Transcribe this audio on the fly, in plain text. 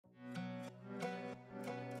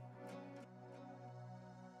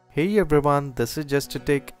Hey everyone, this is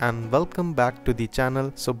Justatech and welcome back to the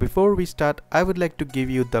channel. So before we start, I would like to give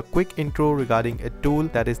you the quick intro regarding a tool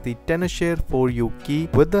that is the Tenorshare for You key.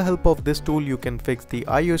 With the help of this tool, you can fix the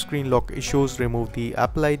iOS screen lock issues, remove the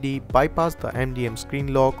Apple ID, bypass the MDM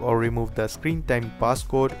screen lock, or remove the screen time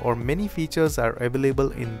passcode, or many features are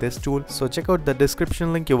available in this tool. So check out the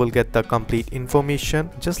description link, you will get the complete information.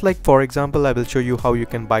 Just like for example, I will show you how you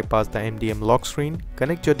can bypass the MDM lock screen.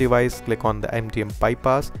 Connect your device, click on the MDM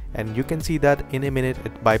bypass, and you can see that in a minute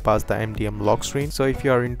it bypassed the MDM lock screen. So if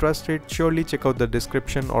you are interested, surely check out the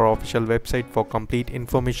description or official website for complete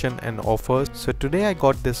information and offers. So today I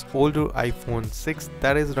got this older iPhone 6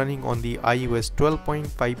 that is running on the iOS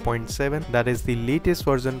 12.5.7. that is the latest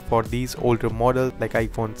version for these older models like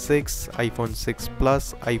iPhone 6, iPhone 6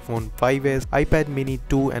 Plus, iPhone 5s, iPad mini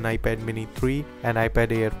 2 and iPad mini 3 and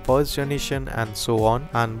iPad Air first generation and so on.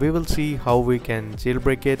 And we will see how we can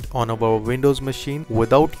jailbreak it on our Windows machine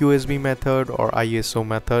without USB method or ISO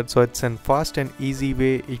method. So it's a fast and easy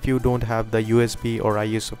way. If you don't have the USB or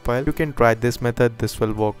ISO file, you can try this method. This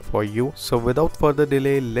will work for you. So without further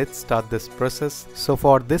delay, let's start this process. So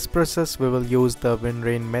for this process, we will use the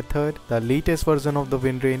WinRa1n method. The latest version of the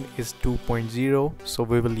WinRa1n is 2.0, so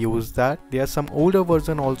we will use that. There are some older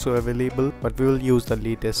version also available, but we will use the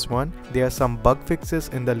latest one. There are some bug fixes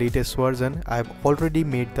in the latest version. I've already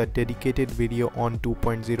made the dedicated video on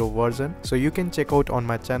 2.0 version, so you can check out on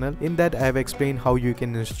my channel. In that I have explained how you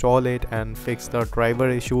can install it and fix the driver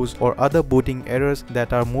issues or other booting errors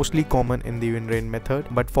that are mostly common in the WinRa1n method.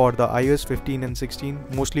 But for the iOS 15 and 16,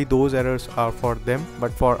 mostly those errors are for them.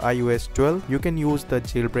 But for iOS 12, you can use the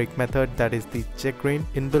jailbreak method, that is the CheckRa1n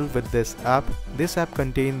inbuilt with this app. This app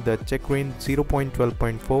contains the CheckRa1n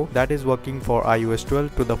 0.12.4 that is working for iOS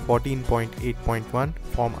 12 to the 14.8.1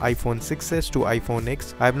 from iPhone 6s to iPhone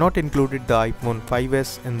X. I have not included the iPhone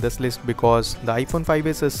 5s in this list because the iPhone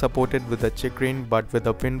 5s is supported with the CheckRa1n, but with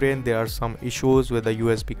the WinRa1n there are some issues with the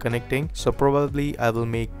USB connecting, so probably I will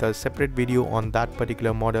make the separate video on that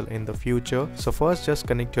particular model in the future. So first just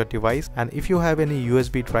connect your device, and if you have any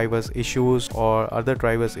USB drivers issues or other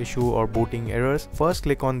drivers issue or booting errors, first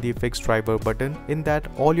click on the fix driver button. In that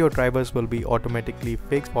all your drivers will be automatically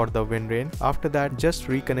fixed for the WinRa1n. After that just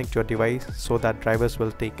reconnect your device so that drivers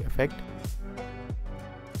will take effect.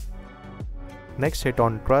 Next hit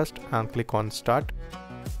on trust and click on start.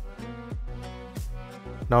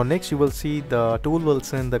 Now next you will see the tool will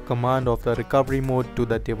send the command of the recovery mode to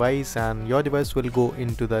the device and your device will go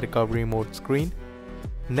into the recovery mode screen.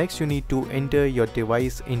 Next you need to enter your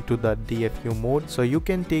device into the DFU mode. So you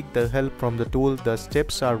can take the help from the tool. The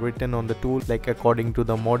steps are written on the tool like according to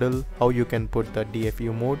the model how you can put the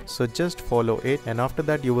DFU mode. So just follow it, and after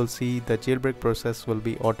that you will see the jailbreak process will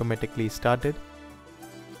be automatically started.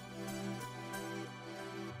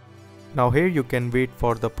 Now here you can wait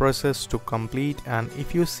for the process to complete, and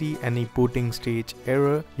if you see any booting stage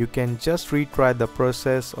error, you can just retry the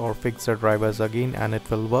process or fix the drivers again and it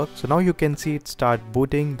will work. So now you can see it start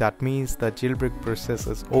booting. That means the jailbreak process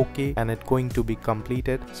is okay and it's going to be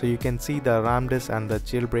completed. So you can see the RAM disk and the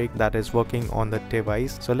jailbreak that is working on the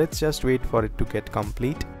device. So let's just wait for it to get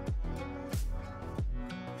complete.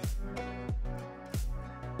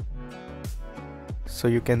 So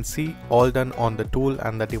you can see all done on the tool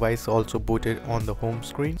and the device also booted on the home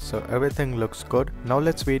screen. So everything looks good. Now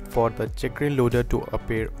let's wait for the CheckRa1n loader to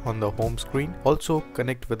appear on the home screen. Also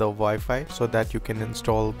connect with the Wi-Fi so that you can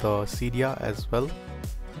install the Cydia as well.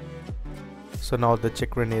 So now the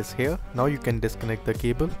CheckRa1n is here. Now you can disconnect the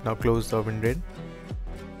cable. Now close the WinRa1n.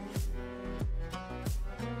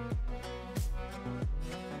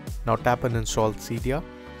 Now tap and install Cydia.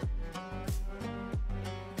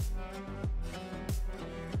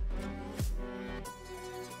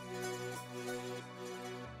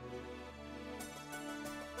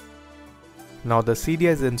 Now the Cydia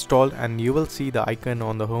is installed and you will see the icon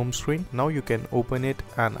on the home screen. Now you can open it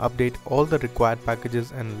and update all the required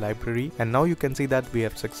packages and library, and now you can see that we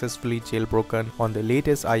have successfully jailbroken on the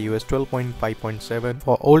latest iOS 12.5.7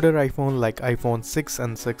 for older iPhone like iPhone 6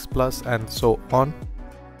 and 6 Plus and so on.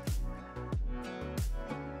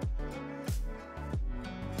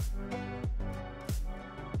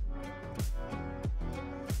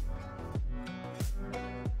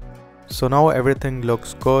 So now everything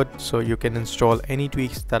looks good, so you can install any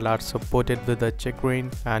tweaks that are supported with the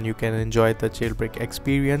CheckRa1n and you can enjoy the jailbreak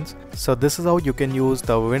experience. So this is how you can use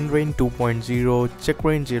the WinRa1n 2.0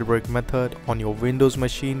 CheckRa1n jailbreak method on your Windows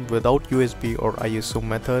machine without USB or ISO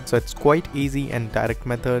method. So it's quite easy and direct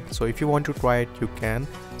method, so if you want to try it you can.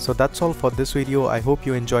 So that's all for this video. I hope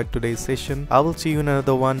you enjoyed today's session. I will see you in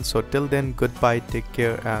another one. So till then, goodbye, take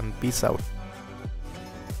care and peace out.